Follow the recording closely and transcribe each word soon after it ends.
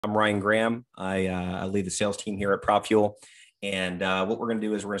I'm Ryan Graham. I lead the sales team here at PropFuel. And what we're going to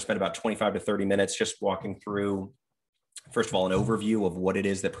do is we're going to spend about 25 to 30 minutes just walking through, first of all, an overview of what it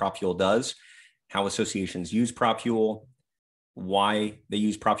is that PropFuel does, how associations use PropFuel, why they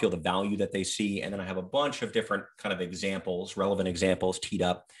use PropFuel, the value that they see. And then I have a bunch of different kind of examples, relevant examples teed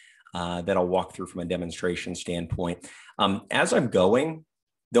up that I'll walk through from a demonstration standpoint. As I'm going,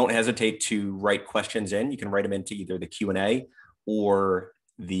 don't hesitate to write questions in. You can write them into either the Q&A or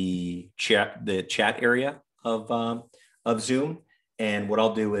the chat area of Zoom. And what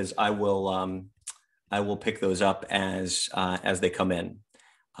I'll do is I will pick those up as they come in,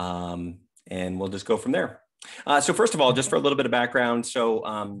 and we'll just go from there. So first of all, just for a little bit of background, so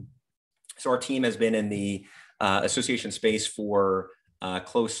our team has been in the association space for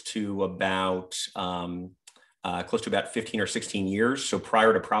close to about 15 or 16 years. So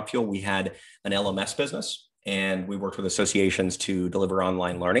prior to PropFuel, we had an LMS business, and we worked with associations to deliver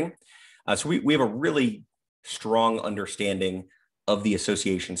online learning. So we have a really strong understanding of the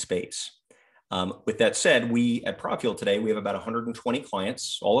association space. With that said, we at PropFuel today, we have about 120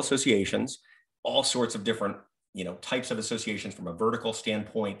 clients, all associations, all sorts of different types of associations from a vertical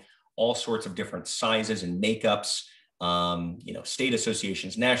standpoint, all sorts of different sizes and makeups, state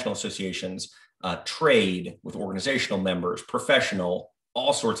associations, national associations, trade with organizational members, professional,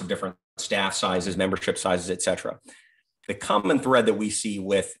 all sorts of different staff sizes, membership sizes, et cetera. The common thread that we see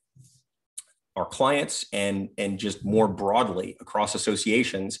with our clients and just more broadly across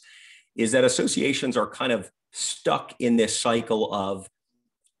associations is that associations are kind of stuck in this cycle of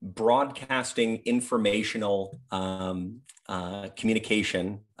broadcasting informational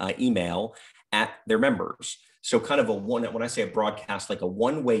communication, email at their members. So kind of when I say a broadcast, like a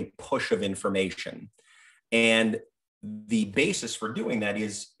one-way push of information. And the basis for doing that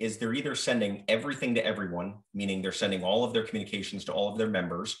is they're either sending everything to everyone, meaning they're sending all of their communications to all of their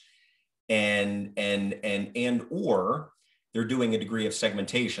members, and or they're doing a degree of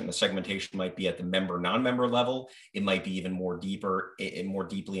segmentation. The segmentation might be at the member, non-member level. It might be even more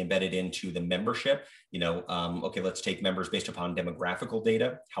deeply embedded into the membership. Okay, let's take members based upon demographical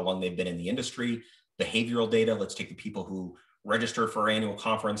data, how long they've been in the industry, behavioral data. Let's take the people who registered for our annual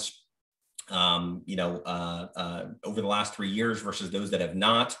conference, over the last 3 years versus those that have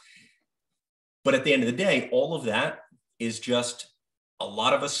not. But at the end of the day, all of that is just a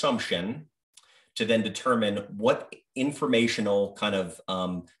lot of assumption to then determine what informational kind of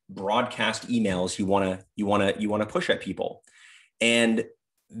broadcast emails you want to push at people. And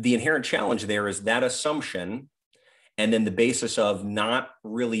the inherent challenge there is that assumption, and then the basis of not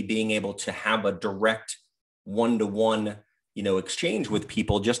really being able to have a direct one-to-one exchange with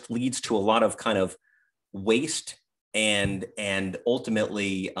people just leads to a lot of kind of waste and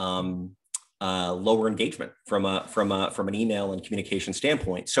ultimately lower engagement from an email and communication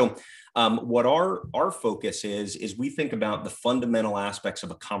standpoint. So what our focus is we think about the fundamental aspects of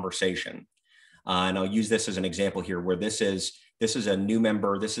a conversation. And I'll use this as an example here, where this is a new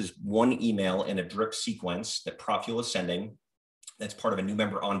member. This is one email in a drip sequence that PropFuel is sending. That's part of a new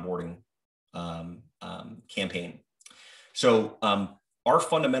member onboarding campaign. So our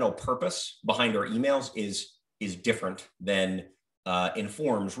fundamental purpose behind our emails is different than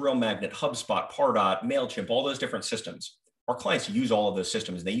Informs, Real Magnet, HubSpot, Pardot, MailChimp, all those different systems. Our clients use all of those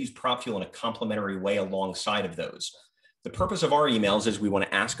systems. They use PropFuel in a complementary way alongside of those. The purpose of our emails is we want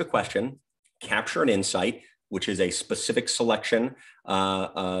to ask a question, capture an insight, which is a specific selection,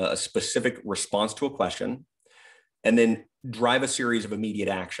 a specific response to a question, and then drive a series of immediate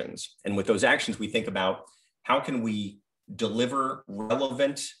actions. And with those actions, we think about how can we deliver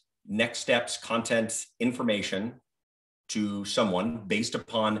relevant next steps, content, information to someone based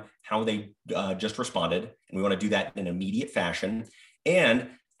upon how they just responded. And we want to do that in an immediate fashion.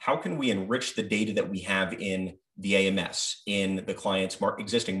 And how can we enrich the data that we have in the AMS, in the client's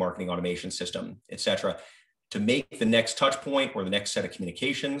existing marketing automation system, et cetera, to make the next touch point or the next set of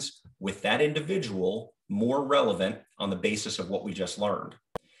communications with that individual more relevant on the basis of what we just learned.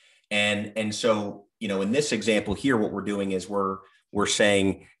 And so, in this example here, what we're doing is we're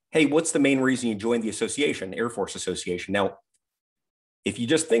saying, hey, what's the main reason you joined the association, Air Force Association? Now, if you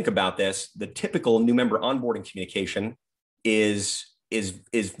just think about this, the typical new member onboarding communication is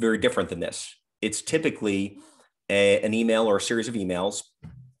very different than this. It's typically an email or a series of emails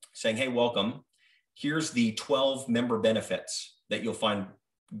saying, hey, welcome. Here's the 12 member benefits that you'll find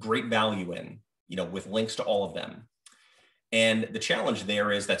great value in, with links to all of them. And the challenge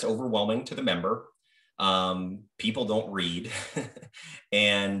there is that's overwhelming to the member. People don't read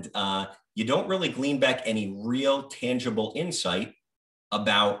and you don't really glean back any real tangible insight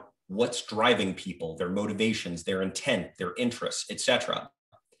about what's driving people, their motivations, their intent, their interests, et cetera.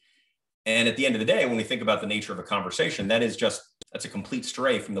 And at the end of the day, when we think about the nature of a conversation, that's a complete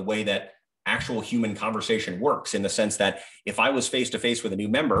stray from the way that actual human conversation works, in the sense that if I was face to face with a new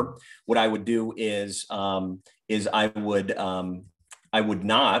member, what I would do is I would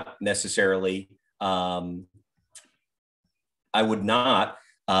not necessarily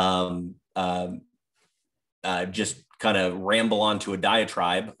just kind of ramble onto a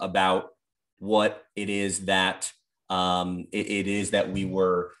diatribe about what it is that I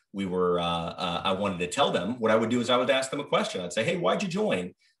wanted to tell them. What I would do is I would ask them a question. I'd say, hey, why'd you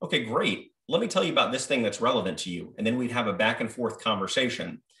join? Okay, great. Let me tell you about this thing that's relevant to you. And then we'd have a back and forth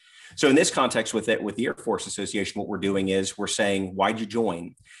conversation. So in this context with the Air Force Association, what we're doing is we're saying, why'd you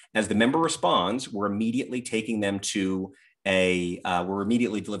join? As the member responds, we're immediately taking them to we're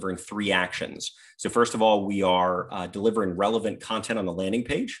immediately delivering 3 actions. So first of all, we are delivering relevant content on the landing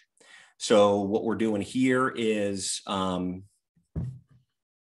page. So what we're doing here is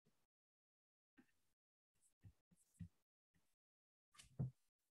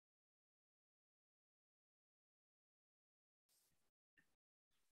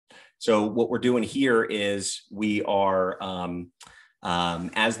we are,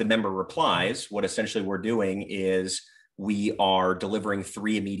 as the member replies, what essentially we're doing is we are delivering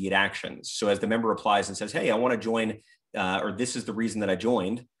 3 immediate actions. So as the member replies and says, hey, I want to join, or this is the reason that I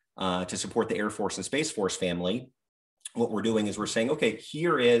joined, to support the Air Force and Space Force family, what we're doing is we're saying, okay,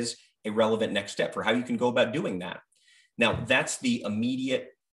 here is a relevant next step for how you can go about doing that. Now, that's the immediate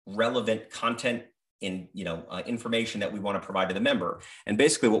relevant content in information that we want to provide to the member. And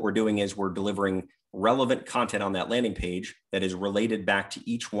basically what we're doing is we're delivering relevant content on that landing page that is related back to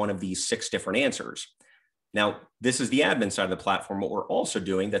each one of these 6 different answers. Now, this is the admin side of the platform. What we're also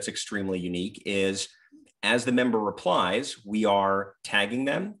doing that's extremely unique is as the member replies, we are tagging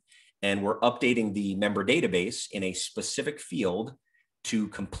them and we're updating the member database in a specific field to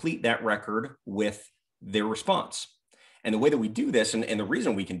complete that record with their response. And the way that we do this, and the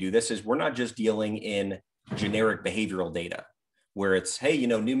reason we can do this, is we're not just dealing in generic behavioral data where it's, hey,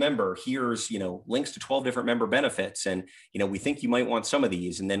 new member, here's, links to 12 different member benefits. And, we think you might want some of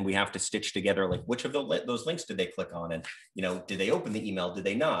these. And then we have to stitch together, like, which of those links did they click on? And, did they open the email? Did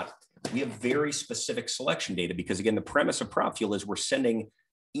they not? We have very specific selection data because, again, the premise of PropFuel is we're sending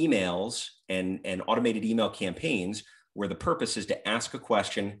emails and automated email campaigns where the purpose is to ask a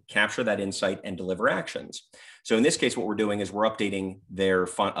question, capture that insight, and deliver actions. So in this case, what we're doing is we're updating their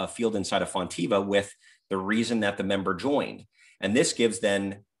field inside of Fontiva with the reason that the member joined. And this gives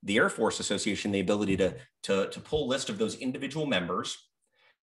then the Air Force Association the ability to pull a list of those individual members.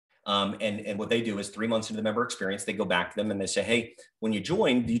 And what they do is 3 months into the member experience, they go back to them and they say, hey, when you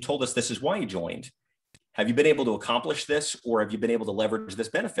joined, you told us this is why you joined. Have you been able to accomplish this, or have you been able to leverage this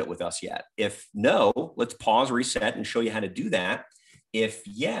benefit with us yet? If no, let's pause, reset, and show you how to do that. If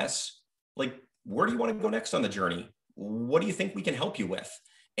yes, like, where do you want to go next on the journey? What do you think we can help you with?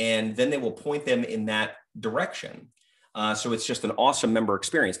 And then they will point them in that direction. So it's just an awesome member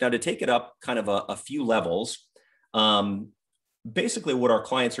experience. Now, to take it up kind of a few levels, basically what our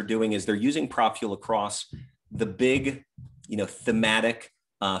clients are doing is they're using PropFuel across the big, thematic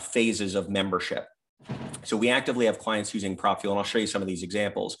phases of membership. So we actively have clients using PropFuel, and I'll show you some of these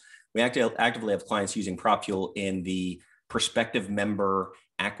examples. We actively have clients using PropFuel in the prospective member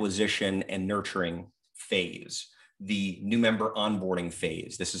acquisition and nurturing phase, the new member onboarding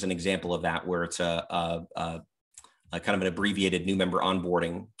phase. This is an example of that, where it's a kind of an abbreviated new member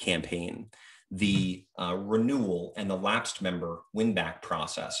onboarding campaign, the renewal and the lapsed member win-back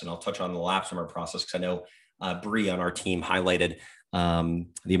process. And I'll touch on the lapsed member process because I know Bree on our team highlighted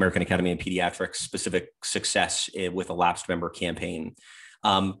the American Academy of Pediatrics specific success with a lapsed member campaign.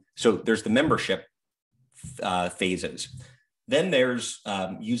 So there's the membership phases. Then there's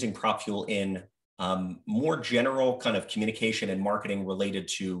using PropFuel in more general kind of communication and marketing related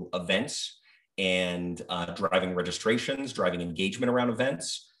to events and driving registrations, driving engagement around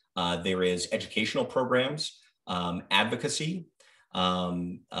events. There is educational programs, advocacy,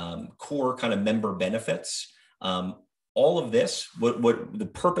 core kind of member benefits. All of this, what the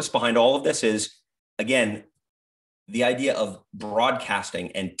purpose behind all of this is, again, the idea of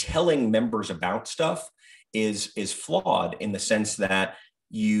broadcasting and telling members about stuff is flawed in the sense that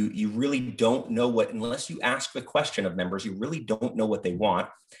you really don't know what, unless you ask the question of members, you really don't know what they want.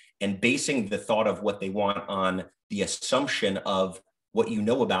 And basing the thought of what they want on the assumption of what you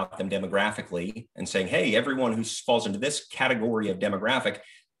know about them demographically and saying, hey, everyone who falls into this category of demographic,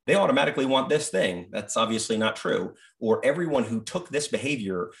 they automatically want this thing. That's obviously not true. Or everyone who took this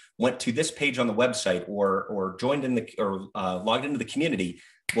behavior went to this page on the website or joined in logged into the community.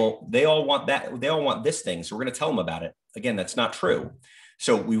 Well, they all want that. They all want this thing. So we're going to tell them about it. Again, that's not true.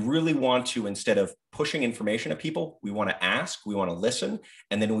 So we really want to, instead of pushing information at people, we want to ask, we want to listen,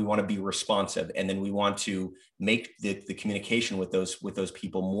 and then we want to be responsive. And then we want to make the communication with those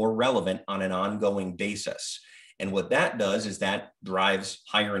people more relevant on an ongoing basis. And what that does is that drives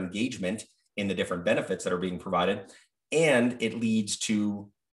higher engagement in the different benefits that are being provided. And it leads to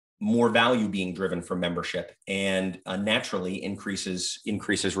more value being driven from membership, and naturally increases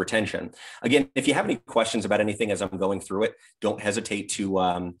retention. Again, if you have any questions about anything as I'm going through it, don't hesitate to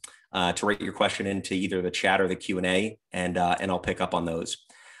write your question into either the chat or the Q&A, and I'll pick up on those.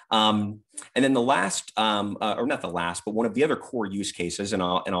 And then the last, or not the last, but one of the other core use cases, and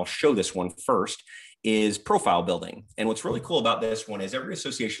I'll show this one first, is profile building. And what's really cool about this one is every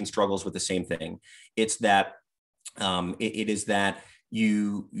association struggles with the same thing. It's that it is that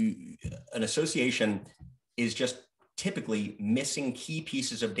an association is just typically missing key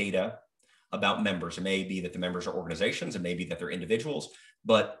pieces of data about members. It may be that the members are organizations, it may be that they're individuals,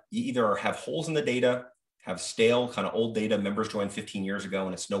 but you either have holes in the data, have stale kind of old data, members joined 15 years ago,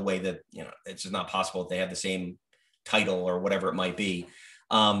 and it's no way that, it's just not possible that they have the same title or whatever it might be,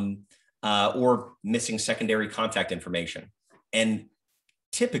 or missing secondary contact information. And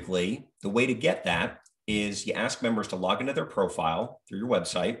typically the way to get that is you ask members to log into their profile through your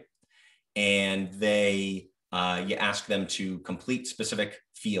website, and you ask them to complete specific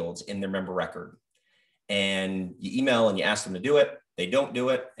fields in their member record. And you email and you ask them to do it, they don't do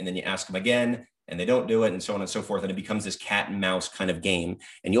it, and then you ask them again and they don't do it, and so on and so forth. And it becomes this cat and mouse kind of game,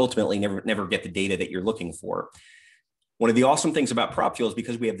 and you ultimately never get the data that you're looking for. One of the awesome things about PropFuel is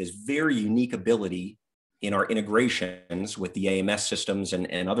because we have this very unique ability in our integrations with the AMS systems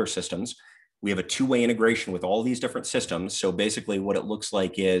and other systems. We have a two-way integration with all these different systems. So basically what it looks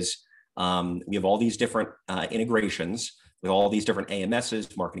like is we have all these different integrations with all these different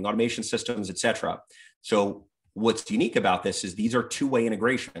AMSs, marketing automation systems, et cetera. So what's unique about this is these are two-way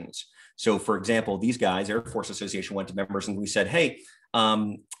integrations. So for example, these guys, Air Force Association, went to members and we said, hey,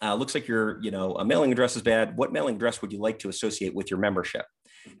 looks like your a mailing address is bad. What mailing address would you like to associate with your membership?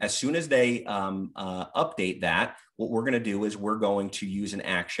 As soon as they update that, what we're going to do is we're going to use an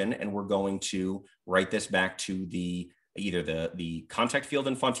action, and we're going to write this back to either the contact field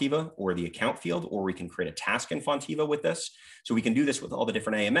in Fontiva or the account field, or we can create a task in Fontiva with this. So we can do this with all the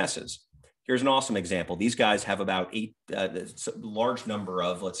different AMSs. Here's an awesome example. These guys have about a large number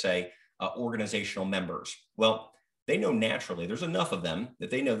of, let's say, organizational members. Well, they know naturally, there's enough of them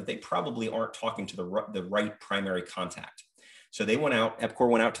that they know that they probably aren't talking to the right primary contact. So they EPCOR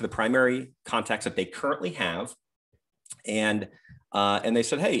went out to the primary contacts that they currently have, and they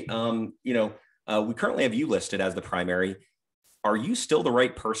said, hey, we currently have you listed as the primary. Are you still the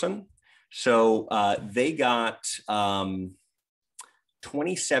right person? So they got 27%,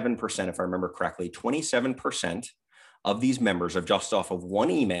 if I remember correctly, 27% of these members of just off of one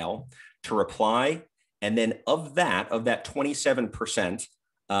email to reply. And then of that 27%,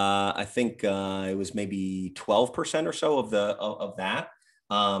 I think it was maybe 12% or so of that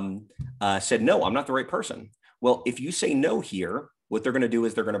said, no, I'm not the right person. Well, if you say no here, what they're going to do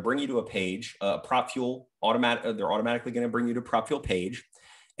is they're going to bring you to a page, PropFuel they're automatically going to bring you to PropFuel page.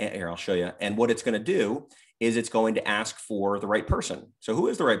 And here, I'll show you. And what it's going to do is it's going to ask for the right person. So who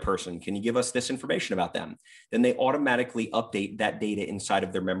is the right person? Can you give us this information about them? Then they automatically update that data inside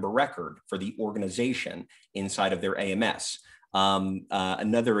of their member record for the organization inside of their AMS.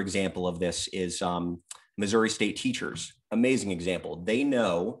 Another example of this is Missouri State teachers. Amazing example. They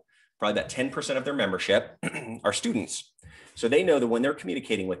know probably about 10% of their membership are students. So they know that when they're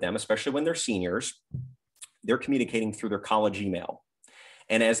communicating with them, especially when they're seniors, they're communicating through their college email.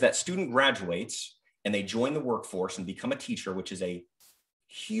 And as that student graduates and they join the workforce and become a teacher, which is a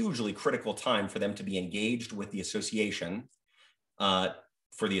hugely critical time for them to be engaged with the association,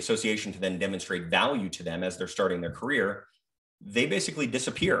 for the association to then demonstrate value to them as they're starting their career, they basically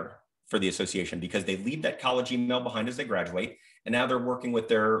disappear for the association because they leave that college email behind as they graduate. And now they're working with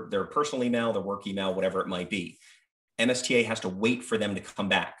their personal email, their work email, whatever it might be. MSTA has to wait for them to come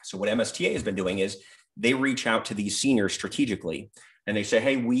back. So what MSTA has been doing is they reach out to these seniors strategically and they say,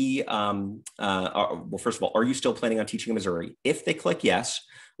 hey, well, first of all, are you still planning on teaching in Missouri? If they click yes,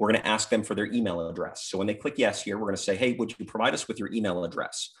 we're going to ask them for their email address. So when they click yes here, we're going to say, hey, would you provide us with your email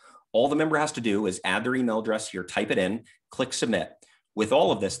address? All the member has to do is add their email address here, type it in, click submit. With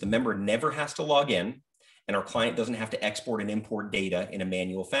all of this, the member never has to log in, and our client doesn't have to export and import data in a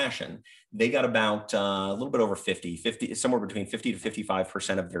manual fashion. They got about a little bit over 50, somewhere between 50 to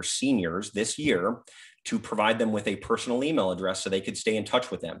 55% of their seniors this year to provide them with a personal email address so they could stay in touch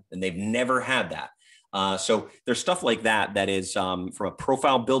with them. And they've never had that. So there's stuff like that that is, from a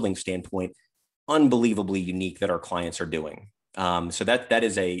profile building standpoint, unbelievably unique that our clients are doing. So that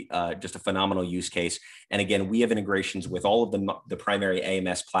is just a phenomenal use case. And again, we have integrations with all of the primary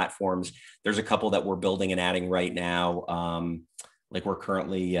AMS platforms. There's a couple that we're building and adding right now. Like we're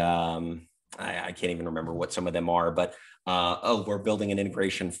currently, I can't even remember what some of them are, but we're building an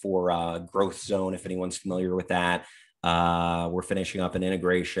integration for Growth Zone, if anyone's familiar with that. We're finishing up an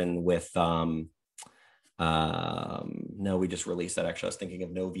integration with, no, we just released that. Actually, I was thinking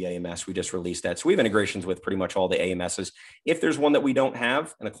of Novi AMS. We just released that. So we have integrations with pretty much all the AMSs. If there's one that we don't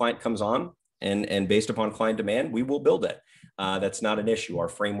have and a client comes on and based upon client demand, we will build it. That's not an issue. Our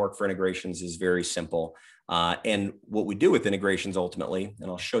framework for integrations is very simple. And what we do with integrations ultimately, and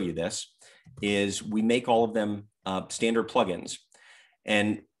I'll show you this, is we make all of them standard plugins.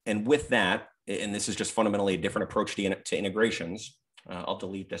 And with that, and this is just fundamentally a different approach to integrations. I'll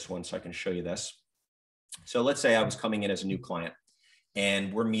delete this one so I can show you this. So let's say I was coming in as a new client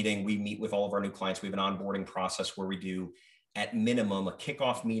and we meet with all of our new clients. We have an onboarding process where we do at minimum a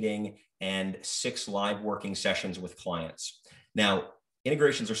kickoff meeting and 6 live working sessions with clients. Now,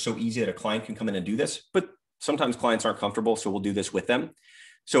 integrations are so easy that a client can come in and do this, but sometimes clients aren't comfortable. So we'll do this with them.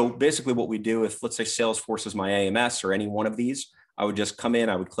 So basically what we do, if let's say Salesforce is my AMS or any one of these, I would just come in,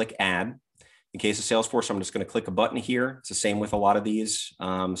 I would click add. In case of Salesforce, I'm just going to click a button here. It's the same with a lot of these.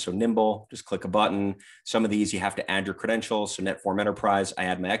 So Nimble, just click a button. Some of these you have to add your credentials. So Netform Enterprise, I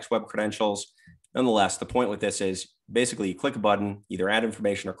add my XWeb credentials. Nonetheless, the point with this is basically you click a button, either add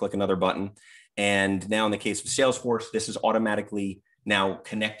information or click another button. And now in the case of Salesforce, this is automatically now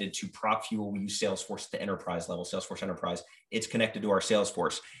connected to PropFuel. We use Salesforce at the enterprise level, Salesforce Enterprise. It's connected to our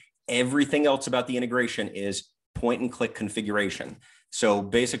Salesforce. Everything else about the integration is point and click configuration. So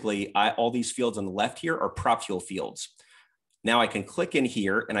basically, all these fields on the left here are PropFuel fields. Now I can click in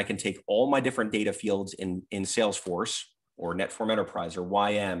here and I can take all my different data fields in Salesforce or Netform Enterprise or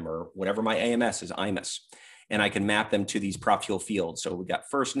YM or whatever my AMS is, IMAS, and I can map them to these PropFuel fields. So we got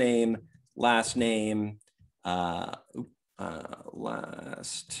first name, last name,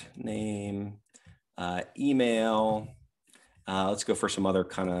 email. Let's go for some other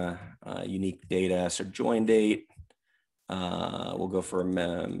kind of unique data. So join date. We'll go for a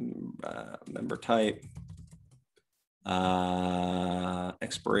member type,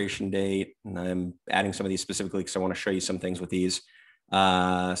 expiration date, and I'm adding some of these specifically because I want to show you some things with these.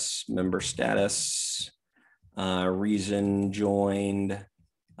 Member status, reason joined,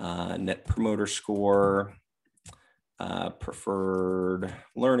 net promoter score, preferred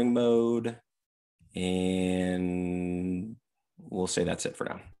learning mode, and we'll say that's it for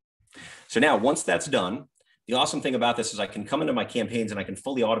now. So now once that's done, the awesome thing about this is I can come into my campaigns and I can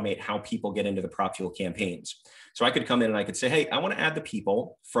fully automate how people get into the PropFuel campaigns. So I could come in and I could say, hey, I want to add the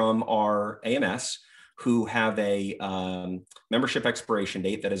people from our AMS who have a membership expiration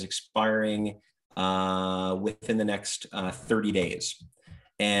date that is expiring within the next 30 days.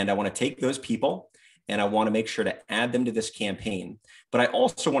 And I want to take those people and I want to make sure to add them to this campaign. But I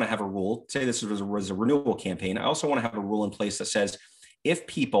also want to have a rule, say this was a renewal campaign. I also want to have a rule in place that says if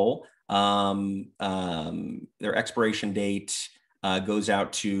people their expiration date goes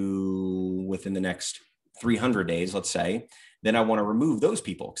out to within the next 300 days, let's say, then I want to remove those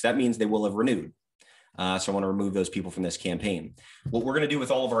people because that means they will have renewed. So I want to remove those people from this campaign. What we're going to do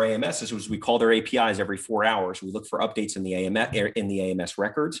with all of our AMSs is we call their APIs every 4 hours. We look for updates in the AMS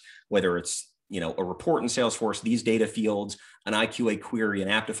records, whether it's a report in Salesforce, these data fields, an IQA query, an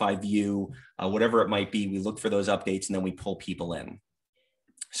Aptify view, whatever it might be. We look for those updates and then we pull people in.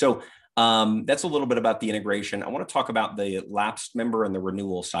 So that's a little bit about the integration. I want to talk about the lapsed member and the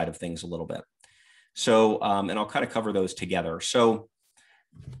renewal side of things a little bit. So, and I'll kind of cover those together. So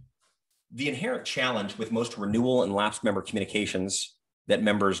the inherent challenge with most renewal and lapsed member communications that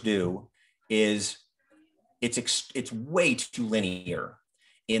members do is it's way too linear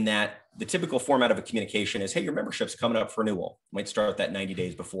in that the typical format of a communication is, hey, your membership's coming up for renewal. Might start that 90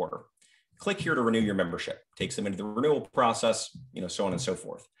 days before. Click here to renew your membership. Takes them into the renewal process, so on and so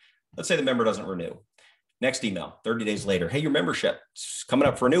forth. Let's say the member doesn't renew. Next email, 30 days later, hey, your membership's coming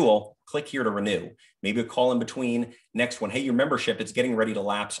up for renewal. Click here to renew. Maybe a call in between. Next one, hey, your membership, it's getting ready to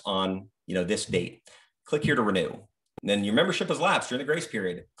lapse on this date. Click here to renew. And then your membership has lapsed during the grace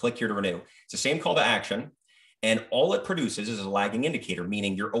period. Click here to renew. It's the same call to action. And all it produces is a lagging indicator,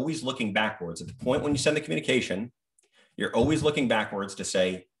 meaning you're always looking backwards. At the point when you send the communication, you're always looking backwards to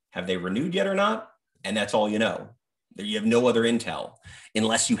say, have they renewed yet or not? And that's all you know. You have no other intel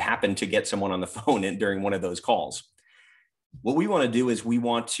unless you happen to get someone on the phone during one of those calls. What we want to do is we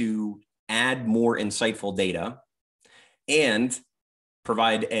want to add more insightful data and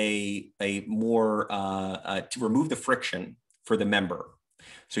provide a more to remove the friction for the member.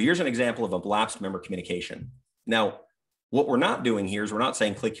 So here's an example of a lapsed member communication. Now, What we're not doing here is we're not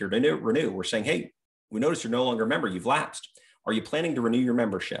saying click here to renew. We're saying, hey, we notice you're no longer a member, you've lapsed. Are you planning to renew your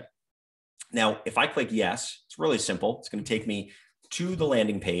membership? Now, if I click yes, it's really simple. It's going to take me to the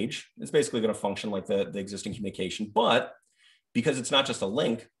landing page. It's basically going to function like the existing communication, but because it's not just a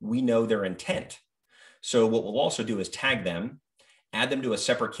link, we know their intent. So what we'll also do is tag them, add them to a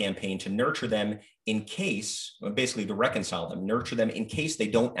separate campaign to nurture them in case, basically to reconcile them, nurture them in case they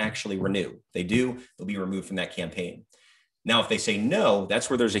don't actually renew. If they do, they'll be removed from that campaign. Now, if they say no, that's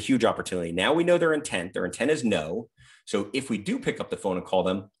where there's a huge opportunity. Now we know their intent. Their intent is no. So if we do pick up the phone and call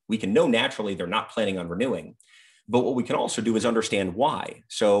them, we can know naturally they're not planning on renewing. But what we can also do is understand why.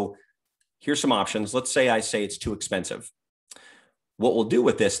 So here's some options. Let's say I say it's too expensive. What we'll do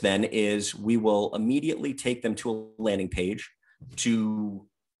with this then is we will immediately take them to a landing page to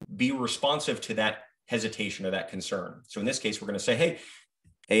be responsive to that hesitation or that concern. So in this case, we're going to say, hey,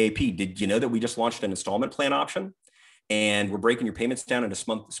 AAP, did you know that we just launched an installment plan option? And we're breaking your payments down into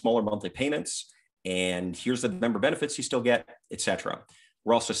smaller monthly payments. And here's the member benefits you still get, et cetera.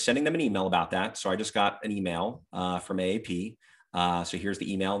 We're also sending them an email about that. So I just got an email from AAP. So here's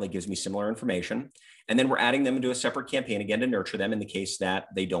the email that gives me similar information. And then we're adding them into a separate campaign again to nurture them in the case that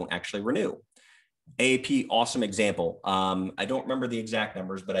they don't actually renew. AAP, awesome example. I don't remember the exact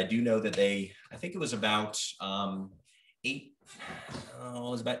numbers, but I do know that I think it was about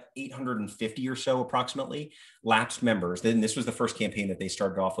 850 or so approximately lapsed members. Then this was the first campaign that they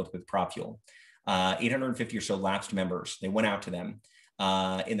started off with PropFuel. 850 or so lapsed members. They went out to them.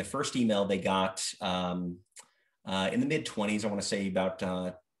 In the first email, they got in the mid 20s, I want to say about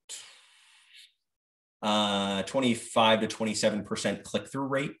 25 to 27% click-through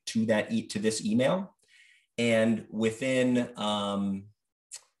rate to this email. And within, I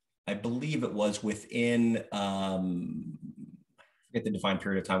believe it was within, I forget the defined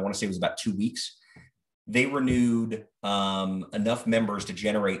period of time, I want to say it was about 2 weeks, they renewed enough members to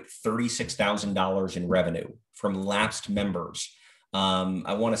generate $36,000 in revenue from lapsed members.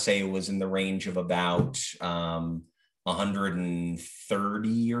 I want to say it was in the range of about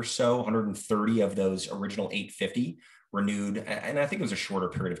 130 or so, 130 of those original 850 renewed. And I think it was a shorter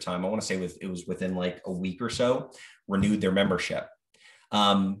period of time. I want to say it was within like a week or so, renewed their membership.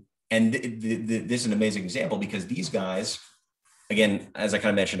 And this is an amazing example because these guys, again, as I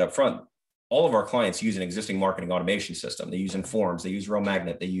kind of mentioned up front, all of our clients use an existing marketing automation system. They use Informs, they use Real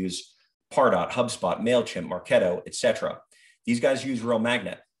Magnet, they use Pardot, HubSpot, MailChimp, Marketo, et cetera. These guys use Real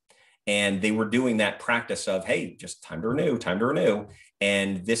Magnet. And they were doing that practice of, hey, just time to renew.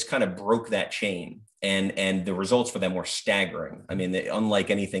 And this kind of broke that chain. And the results for them were staggering. I mean, unlike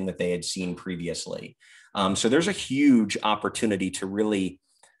anything that they had seen previously. So there's a huge opportunity to really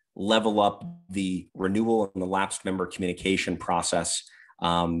level up the renewal and the lapsed member communication process.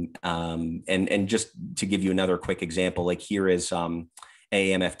 And just to give you another quick example, like here is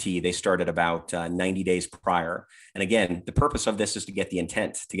AMFT. They started about 90 days prior. And again, the purpose of this is to get the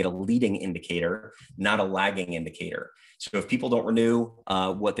intent, to get a leading indicator, not a lagging indicator. So if people don't renew,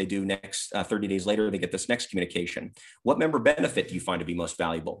 what they do next 30 days later, they get this next communication. What member benefit do you find to be most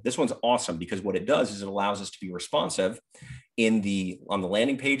valuable? This one's awesome because what it does is it allows us to be responsive on the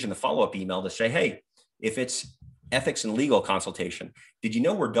landing page and the follow-up email to say, hey, if it's ethics and legal consultation, did you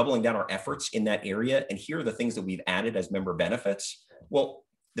know we're doubling down our efforts in that area? And here are the things that we've added as member benefits. Well,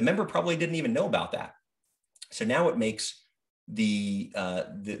 the member probably didn't even know about that. So now it makes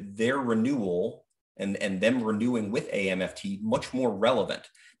their renewal and them renewing with AMFT much more relevant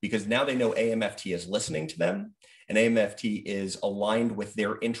because now they know AMFT is listening to them and AMFT is aligned with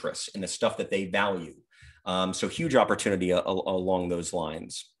their interests in the stuff that they value. So huge opportunity along those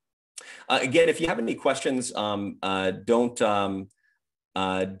lines. Again, if you have any questions, don't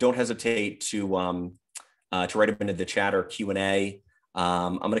hesitate to write them into the chat or Q&A.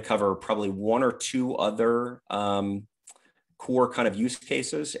 I'm going to cover probably one or two other core kind of use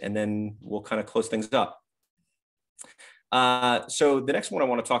cases, and then we'll kind of close things up. So the next one I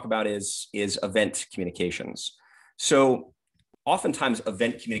want to talk about is event communications. So oftentimes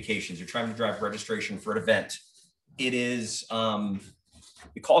event communications, you're trying to drive registration for an event. It is,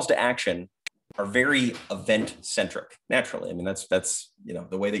 the calls to action are very event centric, naturally. I mean, that's the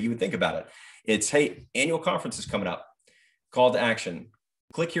way that you would think about it. It's, hey, annual conference is coming up. Call to action.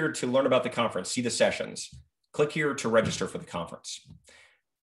 Click here to learn about the conference, see the sessions. Click here to register for the conference.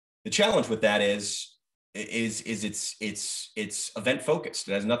 The challenge with that is it's event focused.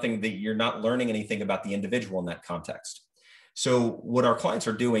 It has nothing that you're not learning anything about the individual in that context. So what our clients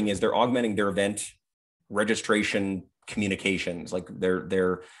are doing is they're augmenting their event registration communications. Like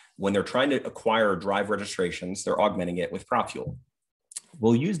when they're trying to acquire or drive registrations, they're augmenting it with PropFuel.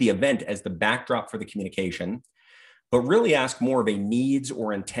 We'll use the event as the backdrop for the communication. but really ask more of a needs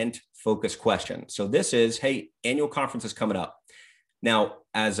or intent focused question. So this is, hey, annual conference is coming up. Now,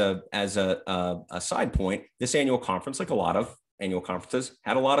 as a side point, this annual conference, like a lot of annual conferences,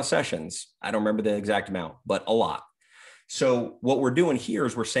 had a lot of sessions. I don't remember the exact amount, but a lot. So what we're doing here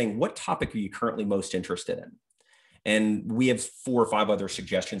is we're saying, what topic are you currently most interested in? And we have 4 or 5 other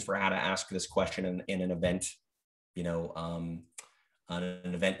suggestions for how to ask this question in an event, on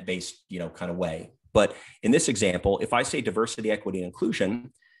an event-based, kind of way. But in this example, if I say diversity, equity, and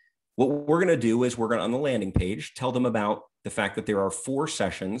inclusion, what we're going to do is we're going to, on the landing page, tell them about the fact that there are 4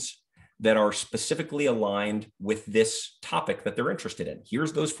 sessions that are specifically aligned with this topic that they're interested in.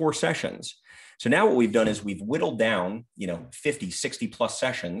 Here's those 4 sessions. So now what we've done is we've whittled down, 50, 60 plus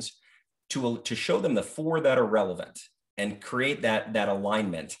sessions to show them the 4 that are relevant and create that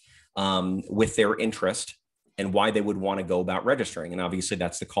alignment with their interest and why they would want to go about registering. And obviously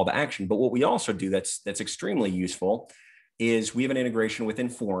that's the call to action. But what we also do that's extremely useful is we have an integration within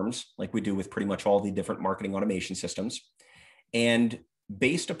Forms, like we do with pretty much all the different marketing automation systems. And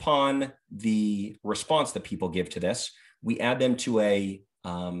based upon the response that people give to this, we add them to a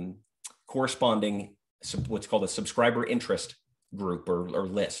corresponding, what's called a subscriber interest group or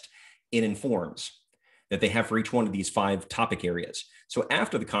list in Informs that they have for each one of these 5 topic areas. So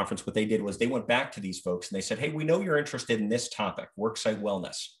after the conference, what they did was they went back to these folks and they said, hey, we know you're interested in this topic, worksite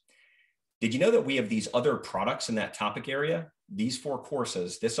wellness. Did you know that we have these other products in that topic area? These 4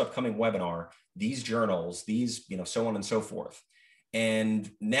 courses, this upcoming webinar, these journals, these, so on and so forth. And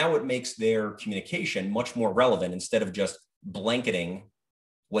now it makes their communication much more relevant instead of just blanketing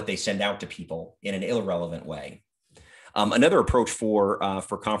what they send out to people in an irrelevant way. Another approach for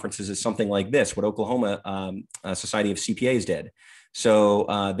conferences is something like this, what Oklahoma Society of CPAs did.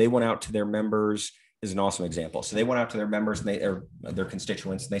 So they went out to their members. Is an awesome example. So they went out to their members and their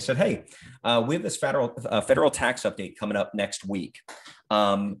constituents, and they said, hey, we have this federal tax update coming up next week.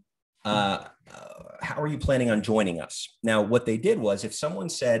 How are you planning on joining us? Now, what they did was if someone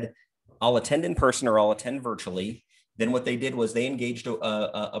said, I'll attend in person or I'll attend virtually, then what they did was they engaged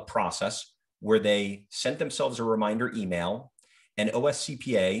a process where they sent themselves a reminder email, and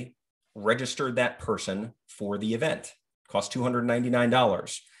OSCPA registered that person for the event. It cost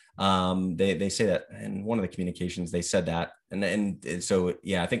 $299. They say that in one of the communications, they said that. And so,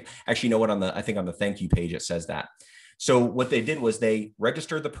 yeah, I think actually, on the thank you page, it says that. So what they did was they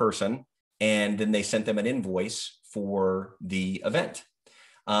registered the person and then they sent them an invoice for the event.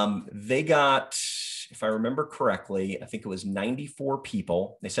 They got, if I remember correctly, I think it was 94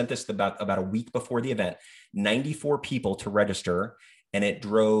 people. They sent this about a week before the event, 94 people to register. And it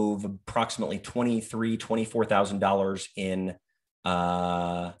drove approximately $24,000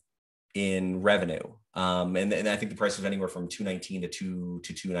 in revenue. And I think the price was anywhere from $219 to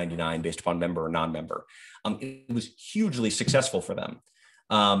 $299 based upon member or non-member. It was hugely successful for them.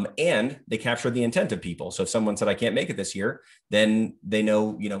 And they captured the intent of people. So if someone said, I can't make it this year, then they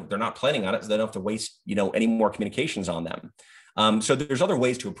know, they're not planning on it. So they don't have to waste, any more communications on them. So there's other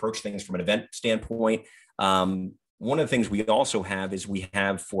ways to approach things from an event standpoint. One of the things we also have is we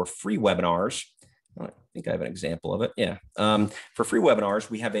have for free webinars, I think I have an example of it. Yeah. For free webinars,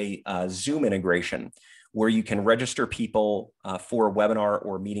 we have a Zoom integration where you can register people for a webinar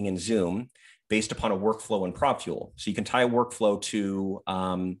or meeting in Zoom based upon a workflow in PropFuel. So you can tie a workflow to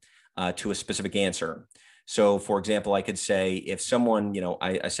a specific answer. So for example, I could say if someone,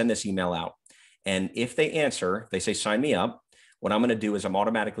 I send this email out, and if they answer, they say, sign me up. What I'm going to do is I'm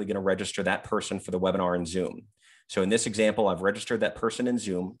automatically going to register that person for the webinar in Zoom. So in this example, I've registered that person in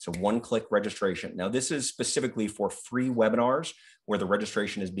Zoom. It's a one-click registration. Now, this is specifically for free webinars where the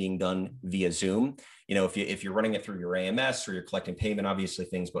registration is being done via Zoom. If you're running it through your AMS or you're collecting payment, obviously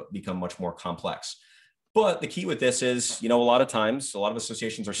things become much more complex. But the key with this is, a lot of times, a lot of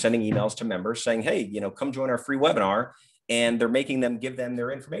associations are sending emails to members saying, hey, come join our free webinar. And they're making them give them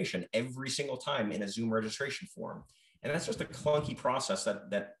their information every single time in a Zoom registration form. And that's just a clunky process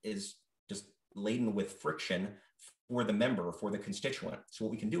that is just laden with friction for the member, for the constituent. So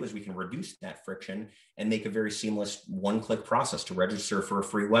what we can do is we can reduce that friction and make a very seamless one-click process to register for a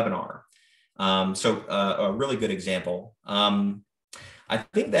free webinar. So a really good example. I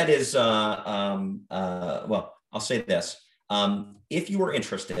think that is, well, I'll say this. If you are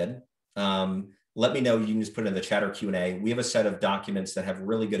interested, let me know. You can just put it in the chat or Q&A. We have a set of documents that have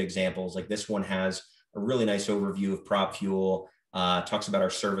really good examples. Like this one has a really nice overview of PropFuel, talks about our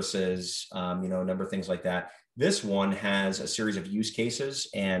services, a number of things like that. This one has a series of use cases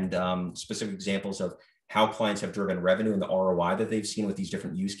and specific examples of how clients have driven revenue and the ROI that they've seen with these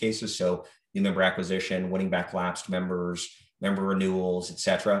different use cases. So new member acquisition, winning back lapsed members, member renewals,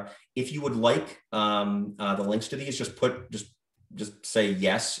 etc. If you would like the links to these, just say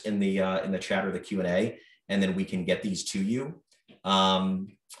yes in the chat or the Q&A, and then we can get these to you.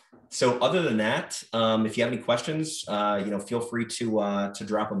 So other than that, if you have any questions, feel free to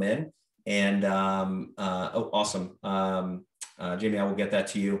drop them in. And oh, awesome, Jamie, I will get that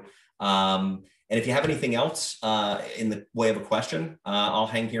to you. And if you have anything else in the way of a question, I'll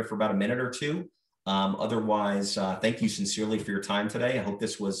hang here for about a minute or two. Otherwise, thank you sincerely for your time today. I hope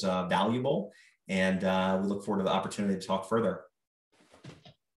this was valuable, and we look forward to the opportunity to talk further.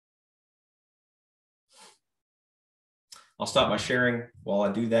 I'll stop my sharing while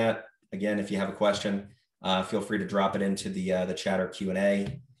I do that. Again, if you have a question, feel free to drop it into the chat or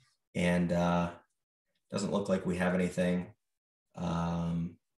Q&A. And doesn't look like we have anything. Yeah,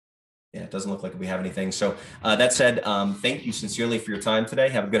 it doesn't look like we have anything. So that said, thank you sincerely for your time today.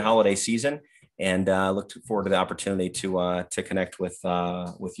 Have a good holiday season, and look forward to the opportunity to connect with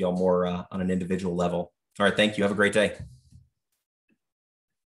y'all more on an individual level. All right, thank you. Have a great day.